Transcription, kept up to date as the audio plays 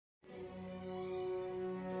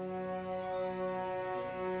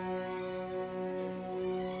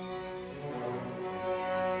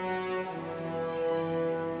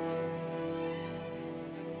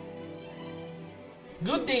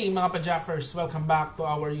Good day mga Pajafers! Welcome back to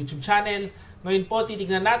our YouTube channel. Ngayon po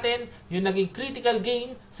titignan natin yung naging critical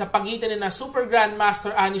game sa pagitan ni na Super Grandmaster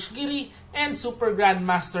GIRI and Super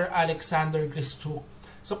Grandmaster Alexander GRISCHUK.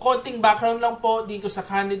 So konting background lang po dito sa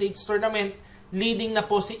candidates tournament. Leading na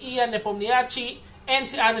po si Ian Nepomniachtchi and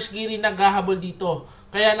si GIRI naghahabol dito.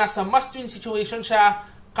 Kaya nasa must-win situation siya,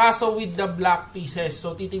 kaso with the black pieces.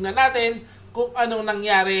 So titignan natin kung anong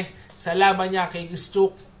nangyari sa laban niya kay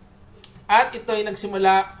GRISCHUK. At ito ay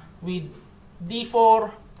nagsimula with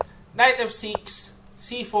D4, Knight F6,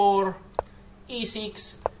 C4, E6,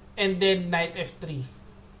 and then Knight F3.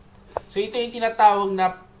 So ito yung tinatawag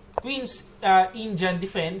na Queen's Indian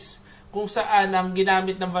Defense, kung saan ang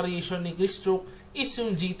ginamit ng variation ni GRISCHUK is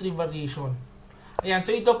yung G3 variation. Ayan,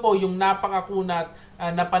 so ito po yung napakakunat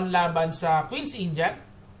na panlaban sa Queen's Indian.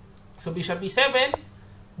 So Bishop E7,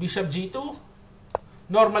 Bishop G2,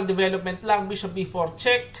 normal development lang, Bishop B4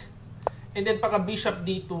 check, and then pagka Bishop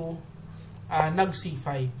D2, nag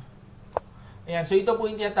C5. Ayan, so ito po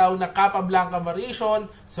yung tinatawag na Capablanca variation.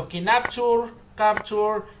 So kinapture,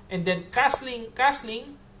 capture, and then castling,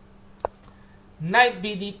 Knight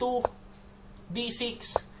BD2,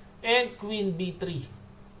 D6, and Queen B3.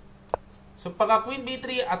 So pagka Queen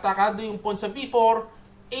B3, atakado yung pawn sa B4,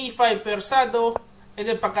 A5 persado, and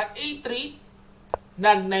then pagka A3,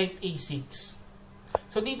 nag Knight A6.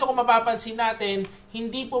 So dito kung mapapansin natin,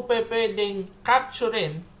 hindi po pwedeng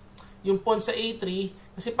capturein yung pawn sa A3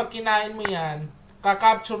 kasi pag kinain mo yan,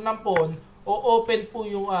 kakapture ng pawn o open po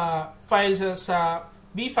yung file sa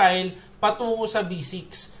B file patungo sa B6.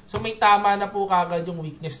 So may tama na po kagad yung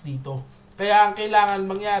weakness dito. Kaya ang kailangan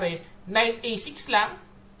mangyari, Knight A6 lang,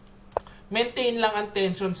 maintain lang ang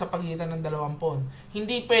tension sa pagitan ng dalawang pawn.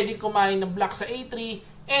 Hindi pwedeng kumain ng black sa A3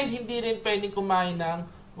 and hindi rin pwedeng kumain ng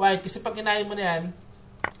white kasi pag kinain mo na yan,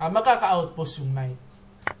 magkaka-outpost yung knight.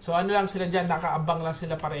 So ano lang sila dyan, nakaabang lang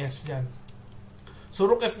sila parehas dyan. So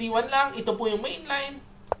Rook FD1 lang, ito po yung main line.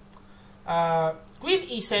 Queen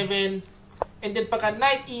E7, and then pagka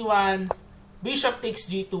Knight E1, Bishop takes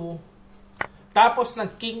G2, tapos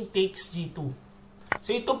nag King takes G2.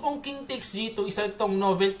 So ito pong King takes G2, isa itong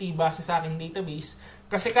novelty base sa aking database,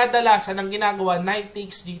 kasi kadalasan ang ginagawa, Knight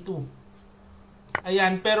takes G2.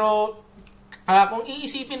 Ayan, pero kung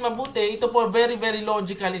iisipin mabuti, ito po very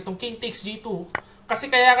logical itong King takes G2. Kasi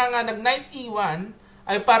kaya ka nga nag Knight E1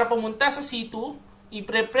 ay para pumunta sa C2,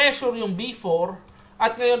 i-pressure yung B4,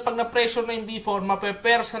 at ngayon pag na-pressure na yung B4,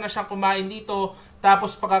 mapepersa na siyang kumain dito,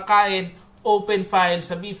 tapos pagkakain, open file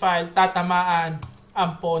sa B file, tatamaan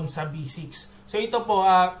ang pawn sa B6. So ito po,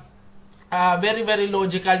 very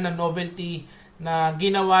logical na novelty na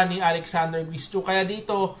ginawa ni Alexander GRISCHUK. Kaya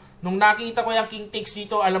dito, nung nakita ko yung King takes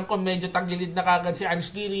dito, alam ko medyo tagilid na kagad si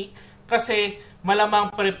GIRI kasi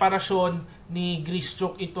malamang preparasyon ni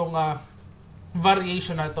GRISCHUK itong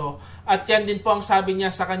variation na to. At yan din po ang sabi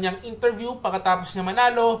niya sa kanyang interview pagkatapos niya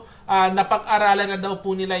manalo. Napag-aralan na daw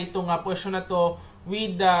po nila itong question na to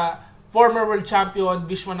with the former world champion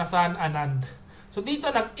Vishwanathan Anand. So dito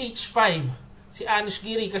nag H5 si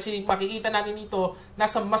GIRI kasi makikita natin dito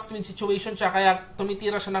nasa must-win situation siya kaya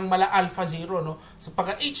tumitira siya ng mala alpha 0. No? So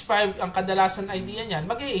pagka H5, ang kadalasan idea niyan,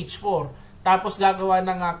 mag-H4. Tapos gagawa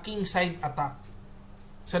ng king side attack.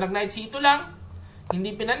 So nag-Knight C2 lang,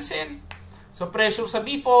 hindi pinansin. So pressure sa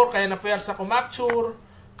B4, kaya na-persa kumapture,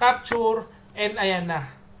 capture, and ayan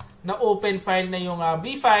na. Na-open file na yung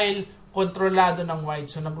B file, kontrolado ng white.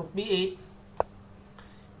 So nag-Rook B8,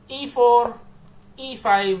 E4, E5,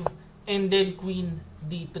 and then Queen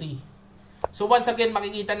D3. So once again,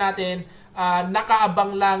 makikita natin,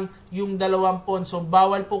 nakaabang lang yung dalawang pawn. So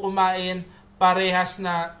bawal po kumain parehas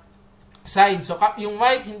na side. So yung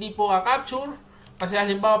white hindi po capture kasi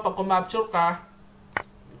halimbawa pag kumapture ka,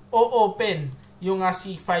 o-open yung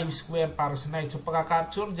C5 square para sa knight. So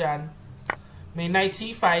pagka-capture dyan, may Knight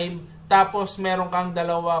C5, tapos meron kang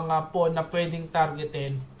dalawang pawn na pwedeng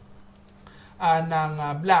targetin ng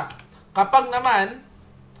black. Kapag naman,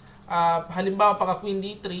 halimbawa pagka Queen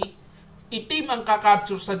D3, itim ang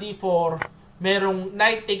kakapture sa D4, merong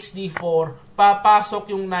Knight takes D4,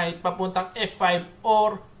 papasok yung knight papuntang F5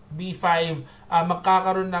 or B5,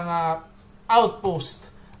 magkakaroon ng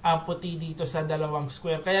outpost ang puti dito sa dalawang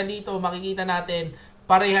square. Kaya dito makikita natin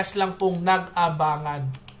parehas lang pong nag-abangan.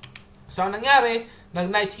 So ang nangyari,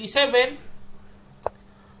 nag-Knight C7,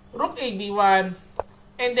 Rook A-B1,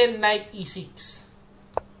 and then Knight E6.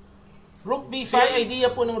 Rook B5, so,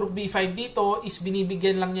 idea po ng Rook B5 dito is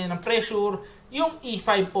binibigyan lang niya ng pressure yung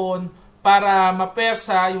E5 pawn para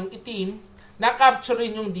mapersa yung itim na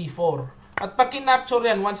capturein yung D4. At pag kinapture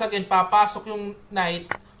yan, once again, papasok yung knight,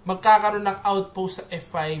 magkakaroon ng outpost sa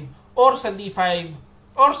F5 or sa D5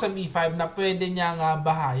 or sa B5 na pwede niyang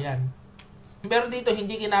bahayan. Pero dito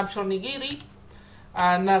hindi kinapture ni Giri.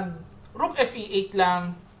 Nag Rook FE8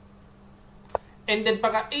 lang. And then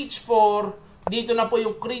pagka H4, dito na po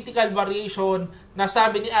yung critical variation na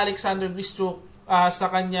sabi ni Alexander GRISCHUK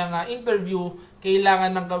sa kanyang interview,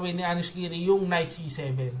 kailangan nang gawin ni Anish Giri yung Knight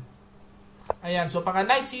C7. Ayan, so pagka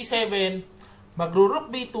Knight C7,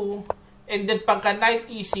 magro-Rook B2, and then pagka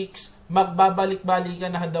Knight E6,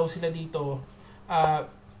 magbabalik-balikan na daw sila dito.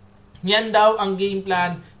 Yan daw ang game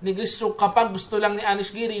plan ni GRISCHUK. Kapag gusto lang ni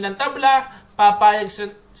Anish Giri ng tabla, papayag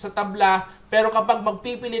sa tabla. Pero kapag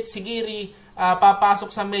magpipilit si Giri,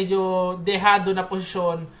 papasok sa medyo dehado na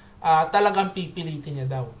posisyon, talagang pipilitin niya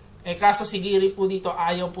daw. Kaso si Giri po dito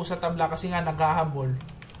ayaw po sa tabla kasi nga naghahabol.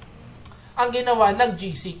 Ang ginawa,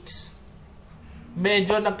 nag-G6.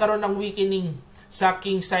 Medyo nagkaroon ng weakening sa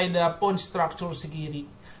kingside pawn structure si Giri.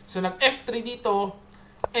 So nag-F3 dito,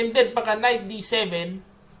 and then pagka Knight D7,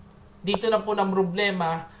 dito na po ng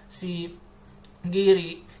problema si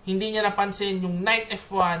Giri. Hindi niya napansin yung Knight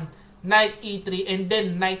F1, Knight E3, and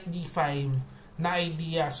then Knight D5 na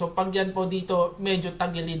idea. So pag yan po dito, medyo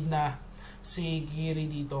tagilid na si Giri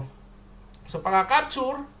dito. So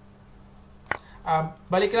pagka-capture,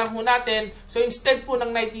 balik lang po natin. So instead po ng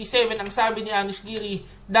Knight D7, ang sabi ni Anish Giri,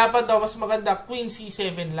 dapat daw mas maganda Queen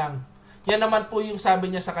C7 lang. Yan naman po yung sabi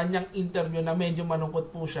niya sa kanyang interview na medyo malungkot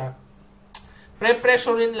po siya.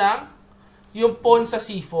 Pre-pressurein lang yung pawn sa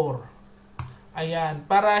C4. Ayan,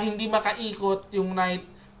 para hindi makaikot yung knight,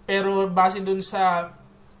 pero base dun sa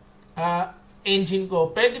engine ko,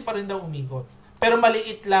 pwede pa rin daw umikot. Pero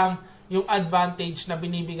maliit lang yung advantage na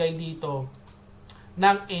binibigay dito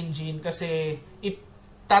ng engine kasi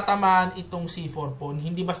tatamaan itong C4 pawn.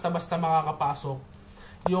 Hindi basta-basta makakapasok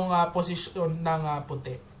yung posisyon ng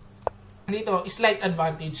puti. Dito, slight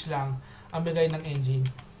advantage lang ang bigay ng engine.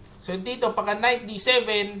 So dito, pagka Knight D7,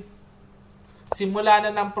 simula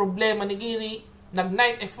na ng problema ni Giri,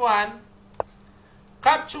 nag-Knight F1,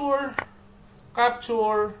 capture,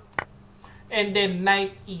 capture, and then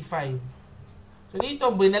Knight E5. So dito,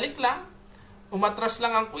 binalik lang, umatras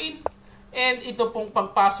lang ang Queen, and ito pong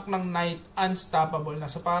pagpasok ng Knight, unstoppable na.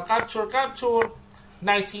 So pagka-capture, capture,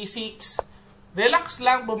 Knight C6, relax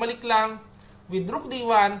lang, bumalik lang, with Rook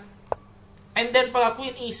D1, and then pagka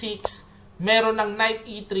Queen E6, meron ng Knight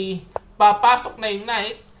E3, papasok na yung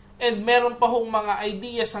Knight, and meron pa hong mga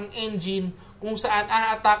ideas ang engine kung saan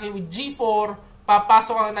aatake with G4,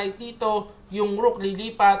 papasok ang Knight dito, yung Rook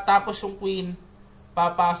lilipat, tapos yung Queen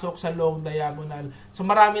papasok sa long diagonal. So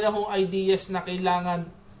marami na hong ideas na kailangan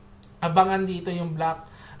abangan dito yung Black.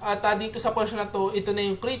 At dito sa position na to, ito na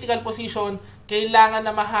yung critical position, kailangan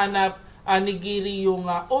na mahanap ni Giri yung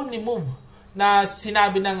only move na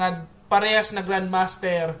sinabi na parehas na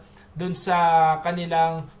Grandmaster dun sa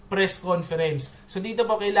kanilang press conference. So dito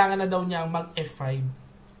po kailangan na daw niya mag F5.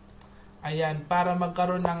 Ayan, para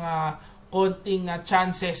magkaroon ng konting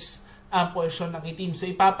chances ang posisyon ng itim. So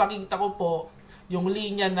ipapakita ko po yung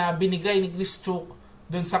linya na binigay ni GRISCHUK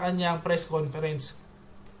dun sa kanyang press conference.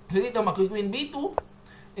 So dito mag-Queen B2,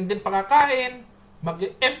 and then pagkakain,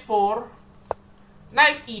 mag-F4,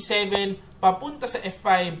 Knight E7, papunta sa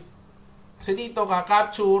F5. So dito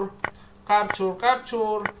ka-capture, capture,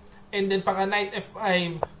 capture, and then pagka Knight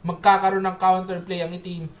F5, magkakaroon ng counterplay ang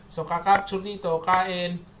itim. So ka-capture dito,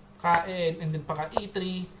 kain, kain, and then pagka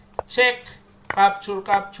E3, check, capture,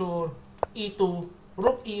 capture, E2,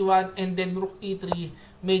 Rook E1, and then Rook E3,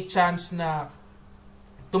 may chance na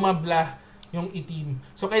tumabla yung itim.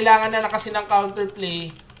 So kailangan na kasi ng counterplay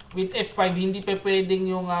with F5, hindi pa pwedeng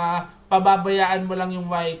yung pababayaan mo lang yung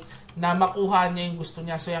white na makuha niya yung gusto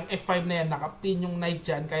niya. So yung F5 na yan, nakapin yung knight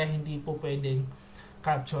dyan, kaya hindi po pwedeng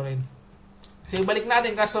capturein. So ibalik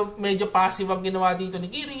natin, kaso medyo passive ang ginawa dito ni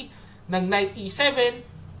Giri, ng Knight E7,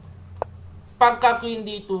 pagka Queen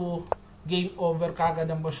D2, game over kagad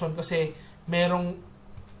ang posisyon kasi merong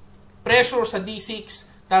pressure sa D6,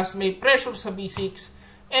 tapos may pressure sa B6,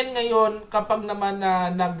 and ngayon kapag naman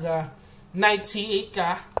Knight C8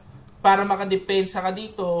 ka, para makadepensa ka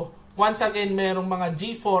dito, once again merong mga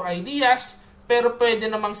G4 ideas, pero pwede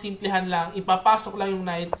namang simplihan lang, ipapasok lang yung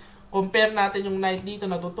Knight. Compare natin yung Knight dito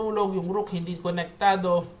natutulog, yung Rook hindi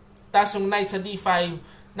konektado, tapos yung Knight sa D5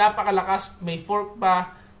 napakalakas, may fork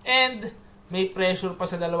pa, and may pressure pa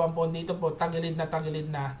sa dalawang pawn dito po, tagilid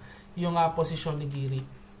na yung posisyon ni Giri.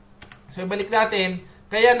 So ibalik natin,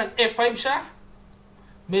 kaya nag F5 siya,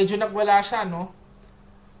 medyo nagwala siya, no?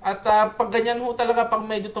 At pag ganyan ho talaga, pag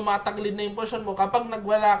medyo tumataglid na yung posisyon mo, kapag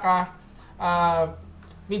nagwala ka,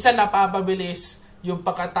 minsan napapabilis yung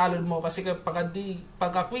pagkatalon mo kasi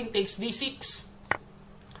pagka Queen takes D6,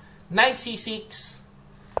 Knight C6,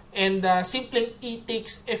 And simpleng E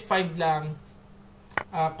takes F5 lang,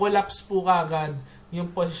 collapse po kagad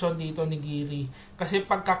yung posisyon dito ni GIRI. Kasi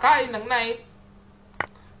pagkakain ng knight,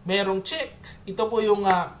 merong check. Ito po yung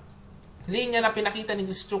linya na pinakita ni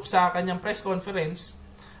GRISCHUK sa kanyang press conference.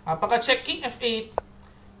 Pagka-check King F8,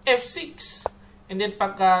 F6, and then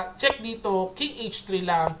pagka-check dito, King H3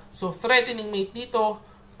 lang. So, threatening mate dito.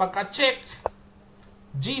 Pagka-check,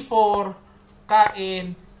 G4,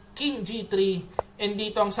 kain, King G3, and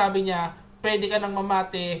dito ang sabi niya, pwede ka nang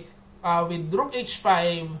mamate with Rook H5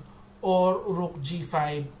 or Rook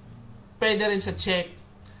G5. Pwede rin sa check.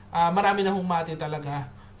 Marami na humati talaga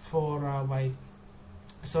for white.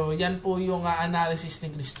 So, yan po yung analysis ni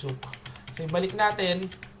GRISCHUK. So, ibalik natin.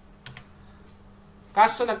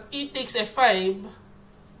 Kaso nag-E takes F5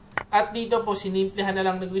 at dito po sinimplihan na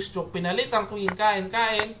lang ni GRISCHUK. Pinalit ang queen, kain.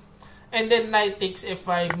 And then knight takes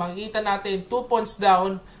F5. Makikita natin 2 pawns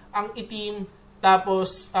down ang itim.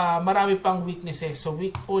 Tapos marami pang weaknesses. So,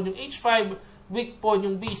 weak po yung H5, weak po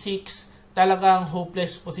yung B6. Talagang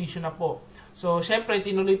hopeless position na po. So, syempre,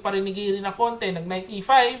 tinuloy pa rin ni GIRI na konti. Nag-knight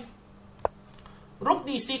E5. Rook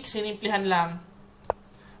D6, sinimplihan lang.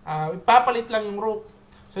 Ipapalit lang yung rook.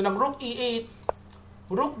 So, nag-rook E8,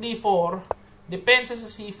 rook D4, depensa sa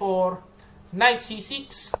C4, knight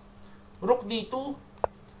C6, rook D2,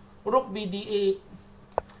 rook BD8,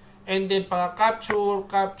 and then capture,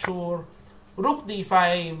 rook D5.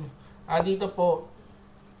 Dito po,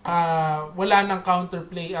 wala nang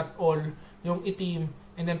counterplay at all yung itim.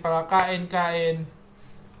 And then pagkakain,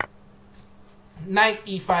 knight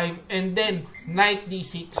E5, and then knight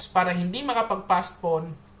D6 para hindi makapag-pass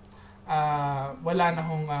pawn. Wala na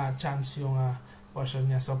hong chance yung portion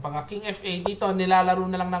niya. So pagka King F8 dito, nilalaro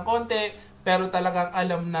na lang ng konti, pero talagang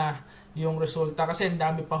alam na yung resulta kasi ang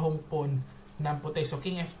dami pa hong pawn ng puti. So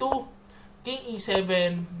King F2, King E7,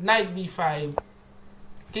 knight B5,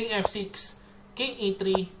 King F6, King E3,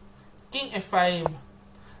 King F5,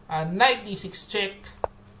 knight D6 check,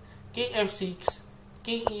 King F6,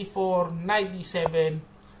 King E4, knight D7,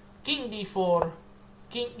 King D4,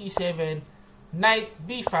 King E7, knight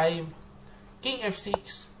B5, King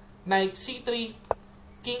F6, knight C3,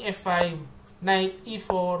 King F5, knight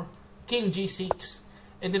E4, King G6,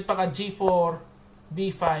 and then pagka G4,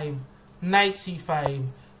 B5, knight C5.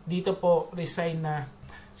 Dito po resign na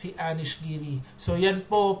si Anish Giri. So yan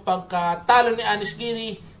po pagkatalo ni Anish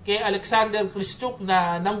Giri kay Alexander GRISCHUK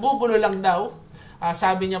na nanggugulo lang daw.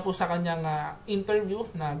 Sabi niya po sa kanyang interview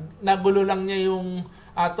na nagulo lang niya yung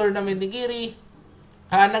tournament ni GIRI.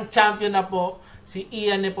 Nag-champion na po si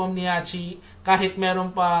Ian Nepomniachtchi kahit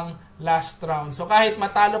meron pang last round. So kahit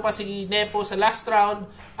matalo pa si Nepo sa last round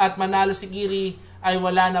at manalo si GIRI ay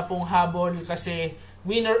wala na pong habol kasi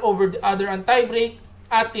winner over the other ang tiebreak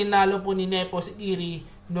at tinalo po ni Nepo si GIRI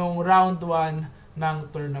noong round 1 ng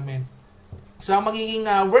tournament. So ang magiging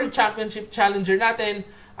World Championship Challenger natin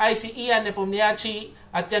ay si Ian Nepomniachtchi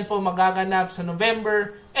at yan po magaganap sa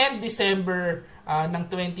November and December ng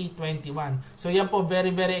 2021. So yan po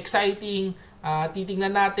very exciting.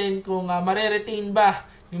 Titingnan natin kung mare-retain ba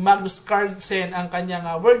ni Magnus Carlsen ang kanyang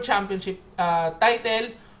World Championship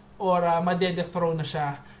title or madedethrone na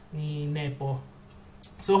siya ni Nepo.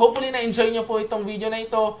 So hopefully na-enjoy nyo po itong video na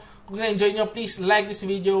ito. Kung na-enjoy nyo, please like this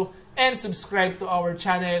video and subscribe to our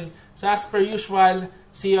channel. So as per usual,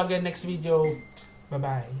 see you again next video.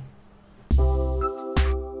 Bye-bye.